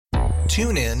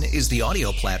TuneIn is the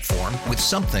audio platform with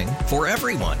something for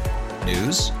everyone.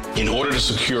 News. In order to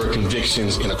secure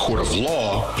convictions in a court of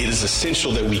law, it is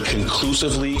essential that we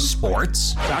conclusively.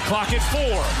 Sports. Got clock at 4.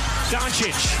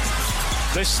 Doncic.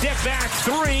 The step back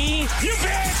 3. You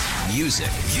bet. Music.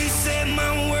 You set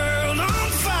my world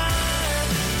on fire.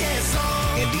 Yes,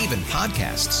 and even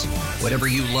podcasts. Whatever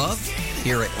you love,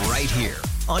 hear it right here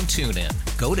on TuneIn.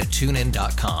 Go to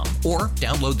TuneIn.com or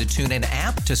download the TuneIn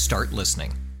app to start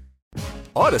listening.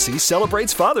 Odyssey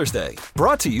celebrates Father's Day,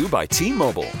 brought to you by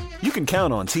T-Mobile. You can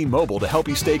count on T-Mobile to help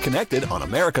you stay connected on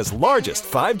America's largest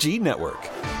 5G network.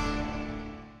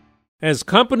 As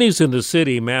companies in the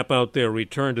city map out their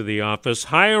return to the office,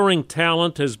 hiring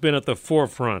talent has been at the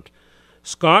forefront.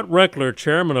 Scott Reckler,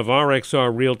 chairman of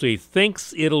RXR Realty,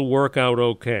 thinks it'll work out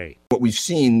okay. What we've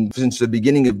seen since the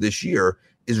beginning of this year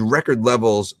is record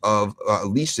levels of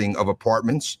leasing of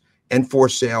apartments and for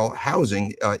sale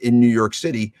housing in New York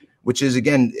City, which is,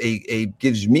 again,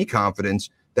 gives me confidence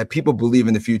that people believe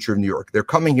in the future of New York. They're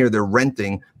coming here, they're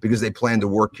renting because they plan to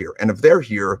work here. And if they're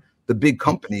here, the big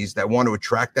companies that want to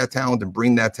attract that talent and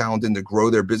bring that talent in to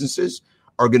grow their businesses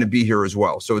are going to be here as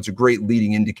well. So it's a great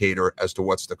leading indicator as to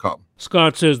what's to come.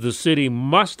 Scott says the city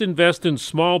must invest in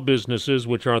small businesses,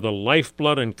 which are the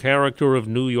lifeblood and character of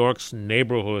New York's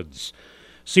neighborhoods.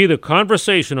 See the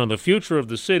conversation on the future of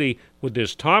the city with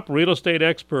this top real estate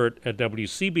expert at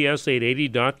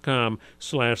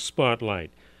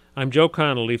WCBS880.com/spotlight. I'm Joe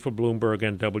Connolly for Bloomberg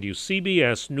and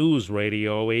WCBS News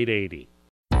Radio 880.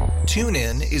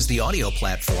 TuneIn is the audio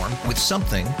platform with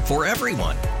something for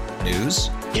everyone.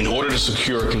 News. In order to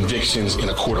secure convictions in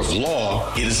a court of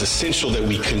law, it is essential that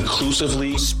we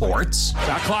conclusively. Sports.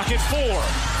 Got clock at 4.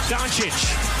 Doncic.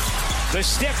 The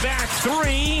step back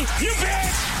 3. You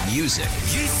bet. Music.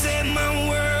 you set my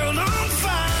world on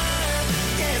fire.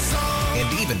 Yes,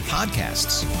 and even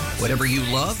podcasts. Whatever you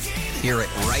love, hear it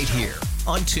right here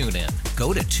on TuneIn.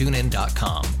 Go to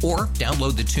TuneIn.com or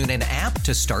download the TuneIn app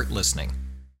to start listening.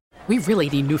 We really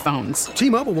need new phones.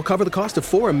 T-Mobile will cover the cost of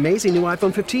 4 amazing new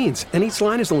iPhone 15s, and each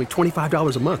line is only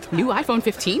 $25 a month. New iPhone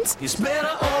 15s? it's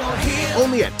better over here.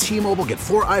 Only at T-Mobile, get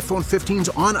 4 iPhone 15s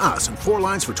on us and 4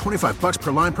 lines for $25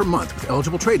 per line per month with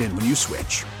eligible trade-in when you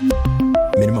switch.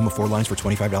 Minimum of 4 lines for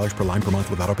 $25 per line per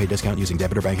month with autopay discount using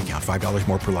debit or bank account. $5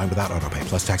 more per line without autopay,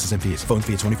 plus taxes and fees. Phone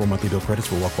fee at 24 monthly bill credits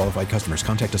for well-qualified customers.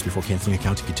 Contact us before canceling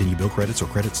account to continue bill credits or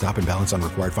credit stop and balance on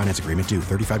required finance agreement due.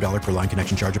 $35 per line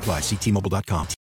connection charge applies. See T-Mobile.com.